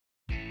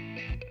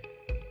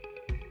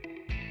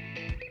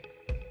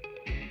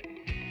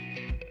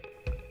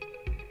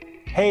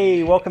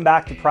Hey, welcome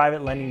back to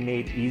Private Lending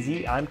Made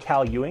Easy. I'm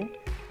Cal Ewing,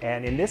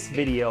 and in this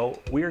video,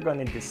 we are going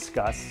to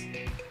discuss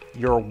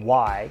your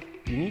why.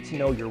 You need to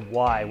know your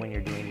why when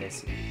you're doing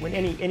this. When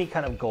any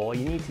kind of goal,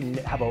 you need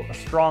to have a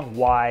strong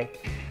why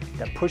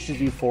that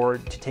pushes you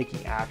forward to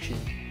taking action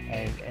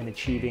and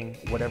achieving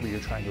whatever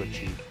you're trying to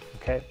achieve,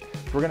 okay?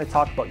 So we're going to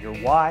talk about your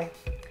why.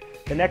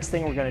 The next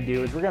thing we're going to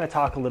do is we're going to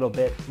talk a little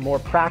bit more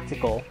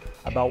practical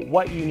about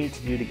what you need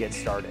to do to get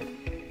started.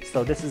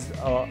 So this is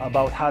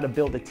about how to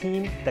build a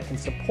team that can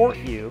support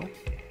you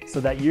so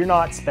that you're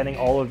not spending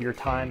all of your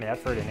time,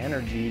 effort, and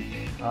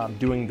energy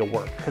doing the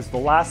work. Because the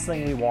last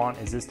thing we want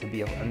is this to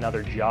be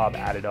another job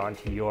added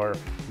onto your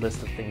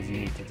list of things you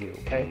need to do,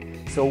 okay?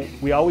 So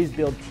we always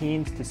build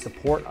teams to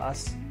support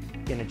us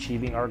in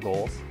achieving our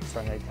goals.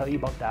 So I'm going to tell you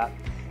about that.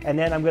 And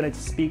then I'm going to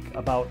speak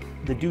about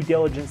the due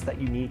diligence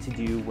that you need to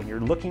do when you're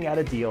looking at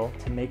a deal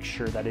to make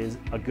sure that is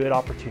a good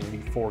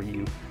opportunity for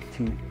you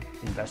to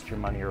invest your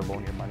money or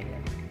loan your money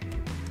in.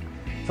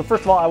 So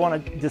first of all, I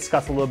want to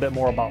discuss a little bit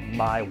more about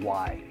my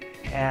why.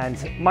 And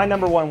my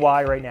number one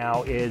why right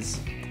now is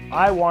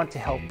I want to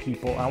help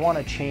people. I want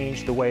to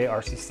change the way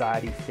our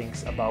society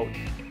thinks about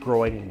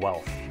growing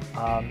wealth.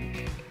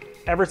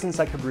 Ever since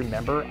I could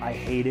remember, I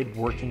hated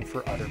working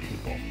for other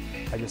people.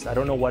 I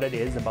don't know what it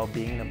is about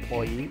being an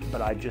employee,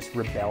 but I've just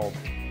rebelled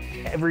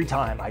every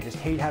time. I just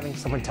hate having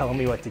someone telling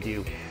me what to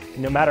do.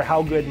 No matter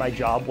how good my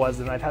job was,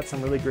 and I've had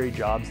some really great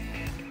jobs,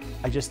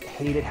 I just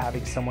hated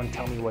having someone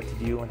tell me what to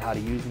do and how to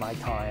use my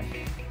time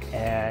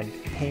and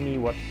pay me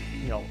what,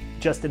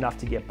 just enough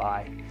to get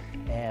by.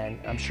 And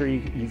I'm sure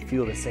you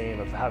feel the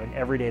same of having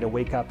every day to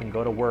wake up and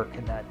go to work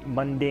and that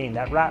mundane,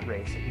 that rat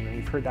race.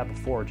 You've heard that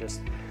before, just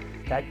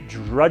that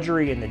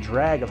drudgery and the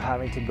drag of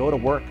having to go to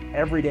work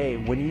every day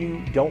when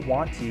you don't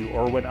want to,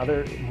 or when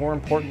other more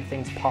important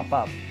things pop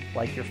up,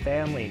 like your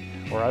family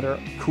or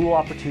other cool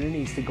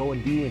opportunities to go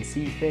and do and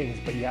see things,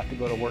 but you have to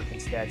go to work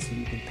instead so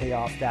you can pay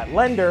off that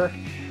lender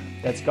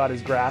that's got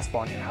his grasp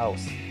on your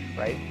house,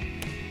 right?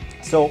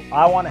 So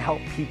I want to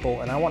help people,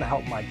 and I want to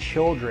help my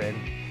children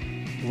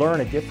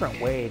learn a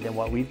different way than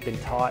what we've been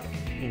taught,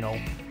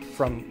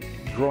 from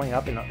growing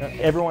up, and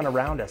everyone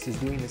around us is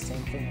doing the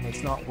same thing and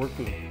it's not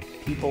working.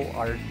 People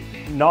are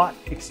not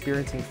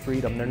experiencing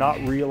freedom. They're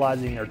not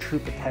realizing their true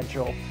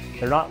potential.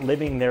 They're not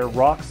living their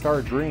rock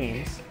star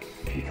dreams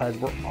because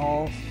we're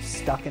all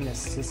stuck in this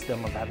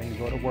system of having to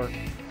go to work,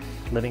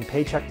 living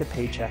paycheck to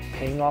paycheck,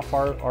 paying off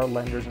our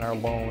lenders and our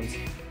loans.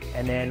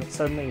 And then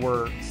suddenly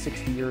we're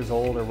 60 years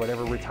old or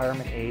whatever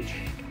retirement age,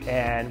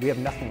 and we have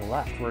nothing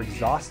left. We're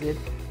exhausted.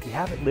 We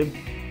haven't lived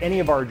any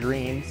of our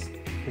dreams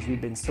because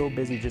we've been so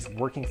busy just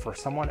working for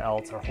someone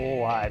else our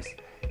whole lives,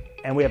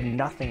 and we have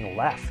nothing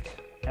left.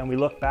 And we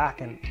look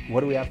back and what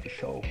do we have to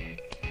show?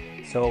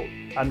 So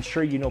I'm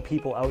sure you know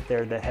people out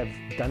there that have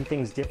done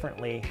things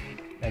differently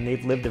and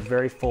they've lived a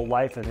very full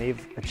life and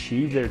they've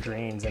achieved their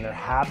dreams and they're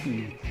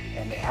happy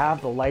and they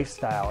have the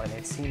lifestyle, and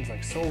it seems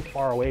like so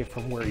far away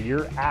from where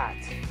you're at,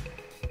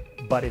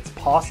 but it's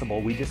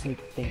possible. We just need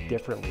to think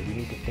differently. We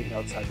need to think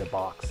outside the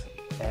box,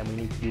 and we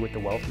need to do what the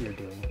wealthy are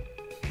doing.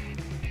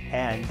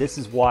 And this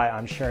is why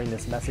I'm sharing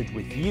this message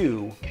with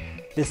you.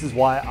 This is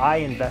why I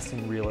invest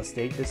in real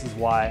estate. This is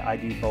why I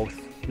do both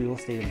real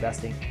estate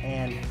investing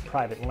and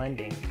private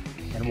lending,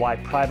 and why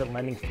private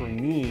lending for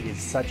me is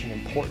such an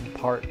important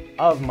part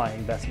of my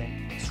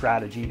investment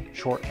strategy,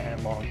 short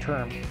and long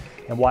term,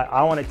 and why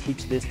I want to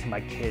teach this to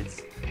my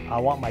kids. I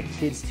want my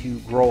kids to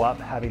grow up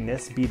having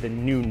this be the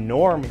new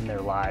norm in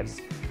their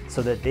lives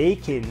so that they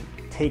can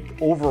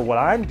take over what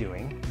I'm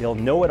doing. They'll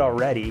know it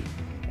already,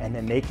 and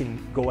then they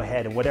can go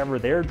ahead and whatever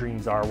their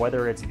dreams are,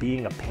 whether it's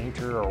being a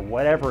painter or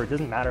whatever, it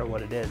doesn't matter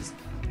what it is,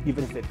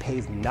 even if it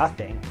pays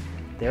nothing,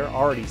 they're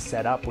already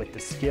set up with the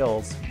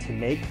skills to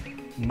make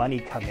money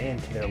come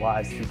into their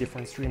lives through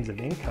different streams of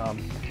income,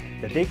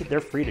 that they're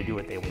free to do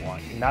what they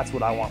want. And that's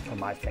what I want for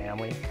my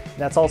family. And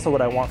that's also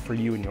what I want for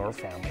you and your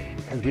family,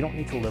 because we don't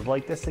need to live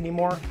like this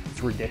anymore.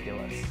 It's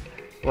ridiculous.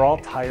 We're all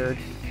tired.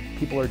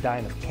 People are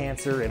dying of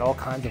cancer and all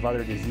kinds of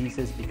other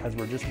diseases because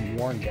we're just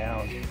worn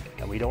down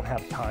and we don't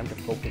have time to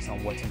focus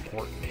on what's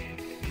important.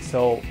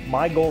 So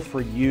my goal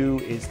for you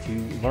is to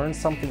learn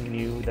something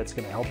new that's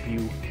going to help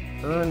you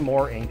earn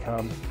more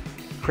income,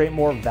 create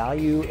more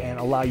value, and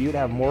allow you to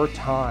have more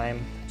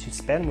time to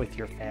spend with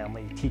your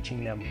family,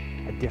 teaching them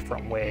a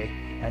different way,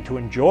 and to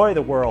enjoy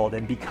the world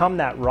and become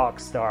that rock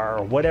star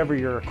or whatever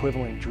your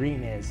equivalent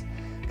dream is,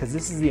 because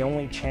this is the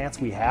only chance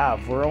we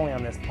have. We're only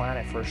on this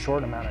planet for a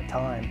short amount of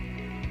time,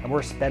 and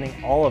we're spending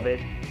all of it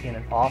in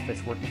an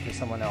office working for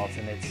someone else,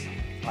 and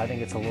I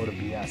think it's a load of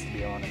BS, to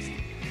be honest.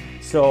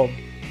 So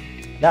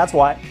that's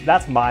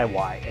my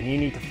why, and you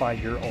need to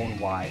find your own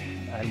why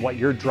and what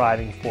your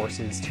driving force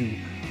is to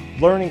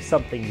learning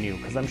something new,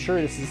 because I'm sure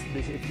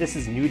if this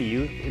is new to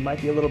you, it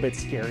might be a little bit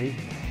scary,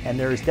 and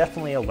there's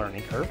definitely a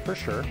learning curve for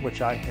sure,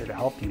 which I'm here to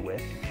help you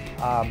with.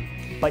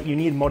 But you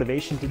need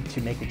motivation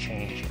to make a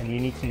change, and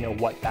you need to know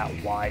what that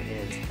why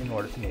is in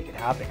order to make it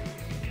happen.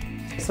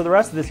 So the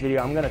rest of this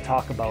video, I'm going to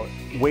talk about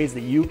ways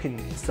that you can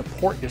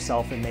support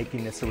yourself in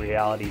making this a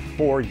reality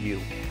for you.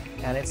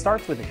 And it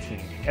starts with a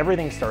team.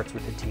 Everything starts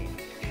with a team.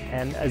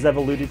 And as I've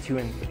alluded to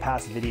in the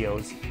past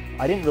videos,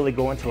 I didn't really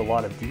go into a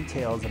lot of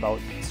details about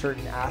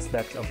certain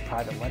aspects of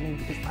private lending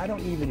because I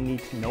don't even need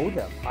to know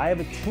them. I have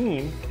a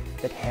team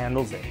that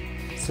handles it.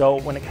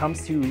 So when it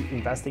comes to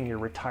investing your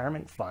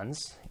retirement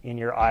funds in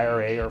your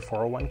IRA or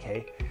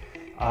 401k,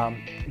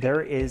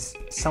 there is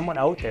someone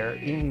out there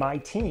in my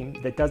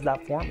team that does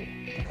that for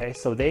me. Okay,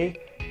 so they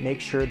make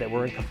sure that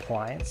we're in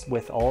compliance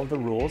with all of the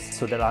rules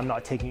so that I'm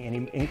not taking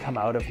any income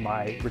out of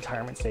my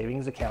retirement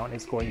savings account.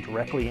 It's going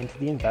directly into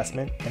the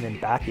investment and then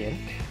back in.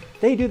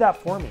 They do that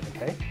for me,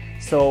 okay?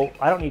 So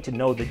I don't need to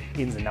know the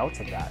ins and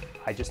outs of that.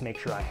 I just make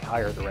sure I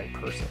hire the right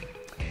person.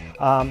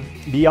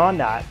 Beyond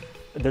that,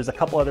 there's a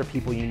couple other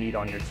people you need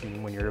on your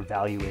team when you're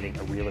evaluating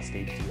a real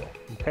estate deal,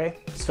 okay?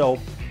 So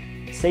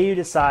say you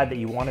decide that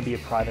you want to be a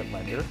private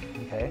lender,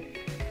 okay?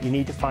 You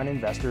need to find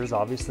investors,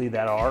 obviously,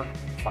 that are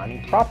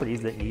finding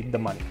properties that need the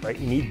money, right?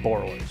 You need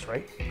borrowers,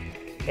 right?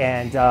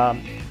 And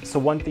so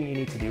one thing you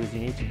need to do is you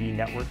need to be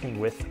networking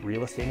with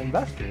real estate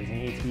investors. You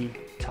need to be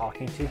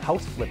talking to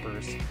house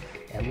flippers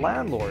and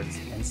landlords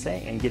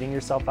and getting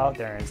yourself out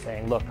there and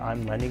saying, look,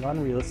 I'm lending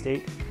on real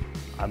estate.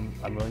 I'm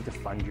willing to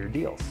fund your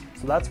deals.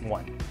 So that's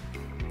one.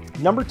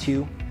 Number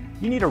two,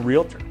 you need a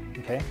realtor,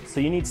 okay? So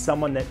you need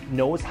someone that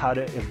knows how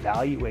to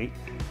evaluate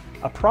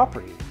a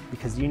property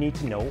because you need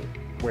to know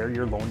where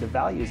your loan to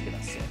value is going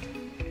to sit.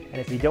 And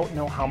if you don't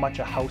know how much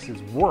a house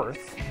is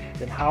worth,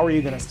 then how are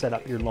you going to set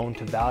up your loan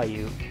to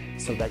value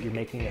so that you're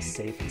making a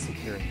safe and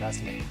secure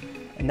investment?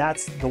 And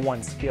that's the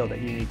one skill that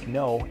you need to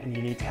know, and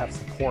you need to have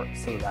support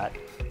so that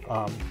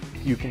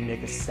you can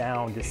make a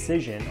sound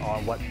decision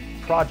on what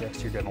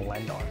projects you're going to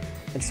lend on.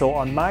 And so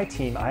on my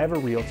team, I have a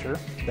realtor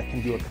that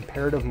can do a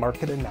comparative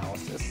market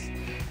analysis,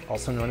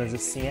 also known as a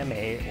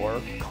CMA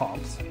or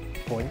comps,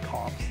 pulling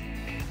comps.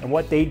 And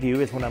what they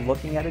do is when I'm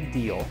looking at a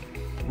deal,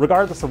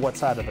 regardless of what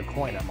side of the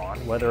coin I'm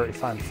on, whether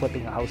if I'm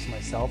flipping a house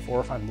myself or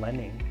if I'm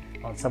lending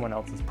on someone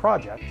else's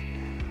project,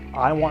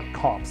 I want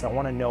comps. I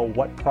want to know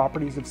what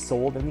properties have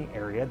sold in the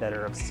area that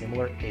are of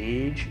similar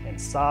age and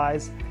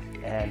size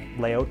and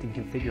layout and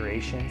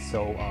configuration.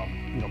 So,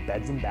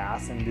 beds and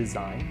baths and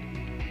design.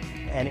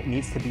 And it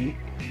needs to be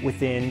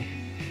within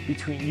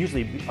between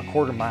usually a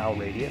quarter-mile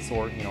radius,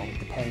 or it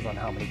depends on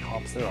how many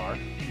comps there are,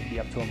 maybe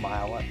up to a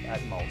mile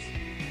at most.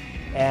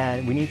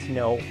 And we need to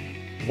know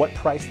what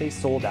price they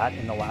sold at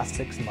in the last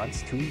 6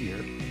 months to a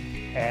year.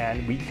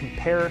 And we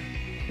compare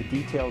the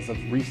details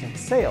of recent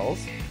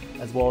sales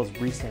as well as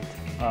recent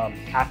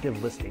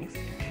active listings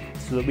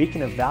so that we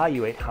can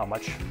evaluate how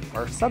much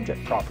our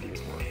subject property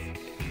is worth.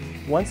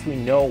 Once we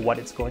know what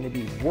it's going to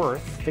be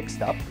worth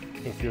fixed up,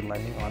 if you're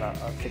lending on a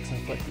fix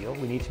and flip deal,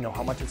 we need to know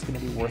how much it's going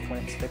to be worth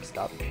when it's fixed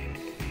up.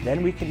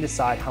 Then we can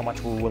decide how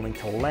much we're willing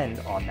to lend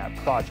on that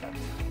project,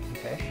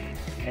 okay?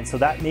 And so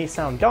that may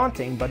sound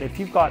daunting, but if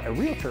you've got a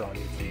realtor on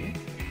your team,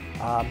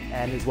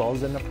 and as well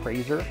as an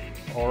appraiser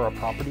or a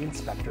property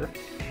inspector,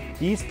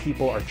 these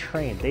people are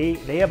trained.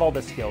 They have all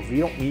the skills.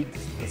 You don't need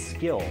the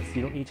skills.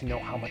 You don't need to know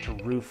how much a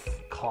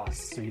roof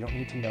costs, or you don't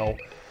need to know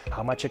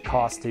how much it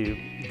costs to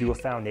do a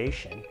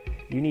foundation.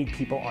 You need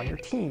people on your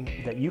team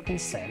that you can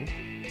send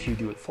to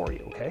do it for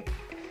you, okay?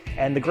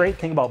 And the great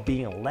thing about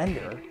being a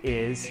lender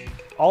is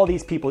all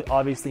these people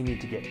obviously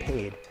need to get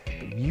paid,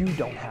 but you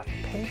don't have to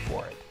pay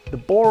for it. The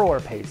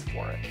borrower pays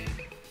for it.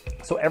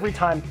 So every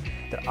time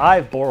that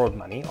I've borrowed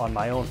money on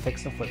my own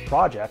fix and flip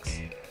projects,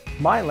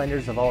 my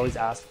lenders have always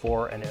asked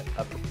for an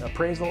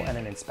appraisal and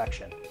an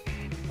inspection,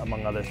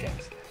 among other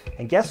things.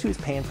 And guess who's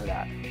paying for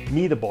that?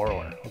 Me, the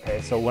borrower,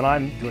 okay? So when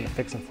I'm doing a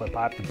fix and flip,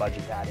 I have to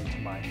budget that into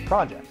my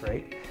project,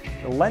 right?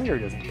 The lender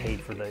doesn't pay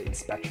for the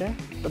inspection,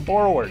 the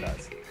borrower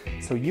does.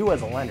 So you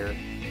as a lender,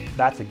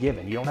 that's a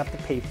given. You don't have to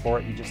pay for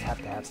it, you just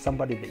have to have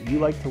somebody that you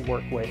like to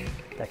work with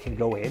that can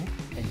go in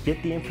and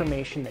get the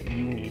information that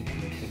you need to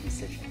make the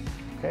decision,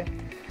 okay?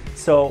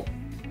 So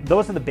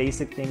those are the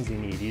basic things you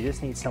need. You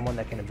just need someone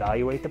that can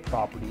evaluate the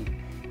property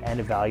and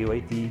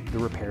evaluate the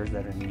repairs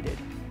that are needed.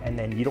 And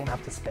then you don't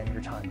have to spend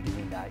your time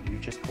doing that. You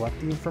just collect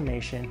the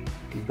information,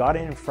 you've got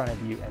it in front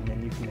of you, and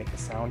then you can make a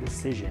sound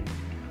decision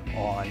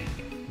on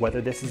whether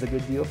this is a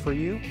good deal for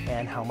you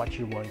and how much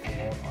you're willing to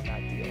loan on that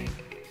deal.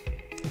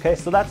 Okay,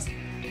 so that's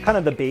kind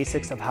of the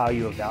basics of how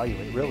you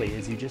evaluate, really,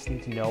 is you just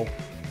need to know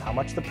how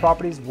much the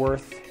property is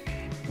worth,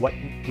 what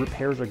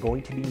repairs are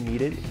going to be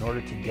needed in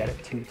order to get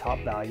it to top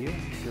value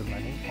if you're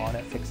lending on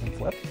a fix and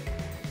flip,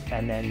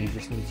 and then you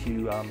just need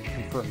to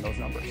confirm those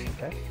numbers,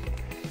 okay?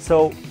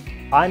 So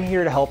I'm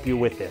here to help you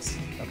with this,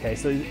 okay?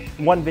 So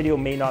one video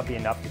may not be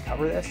enough to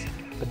cover this,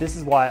 but this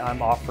is why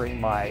I'm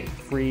offering my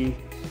free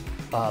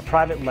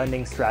private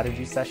lending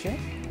strategy session.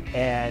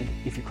 And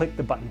if you click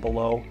the button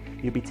below,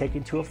 you'll be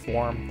taken to a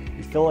form,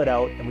 you fill it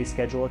out, and we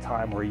schedule a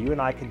time where you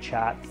and I can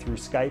chat through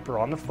Skype or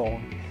on the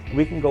phone, and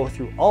we can go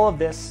through all of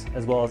this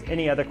as well as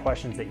any other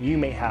questions that you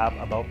may have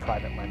about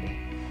private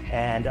lending.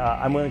 And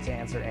I'm willing to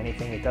answer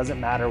anything. It doesn't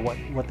matter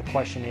what the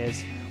question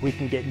is. We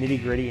can get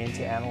nitty-gritty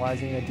into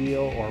analyzing a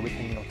deal, or we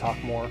can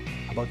talk more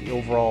about the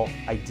overall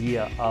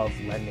idea of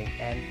lending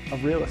and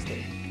of real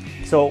estate.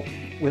 So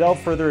without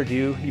further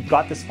ado, you've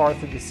got this far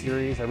through the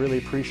series. I really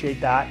appreciate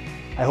that.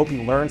 I hope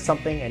you learned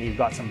something and you've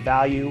got some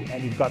value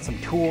and you've got some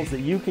tools that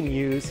you can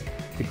use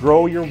to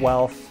grow your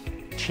wealth,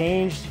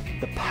 change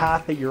the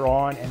path that you're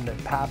on and the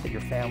path that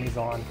your family's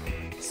on,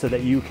 so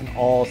that you can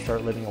all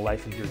start living a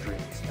life of your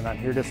dreams. And I'm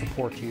here to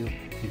support you.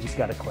 You just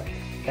got to click.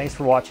 Thanks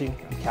for watching.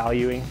 I'm Cal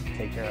Ewing.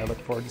 Take care. I look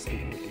forward to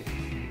speaking with you.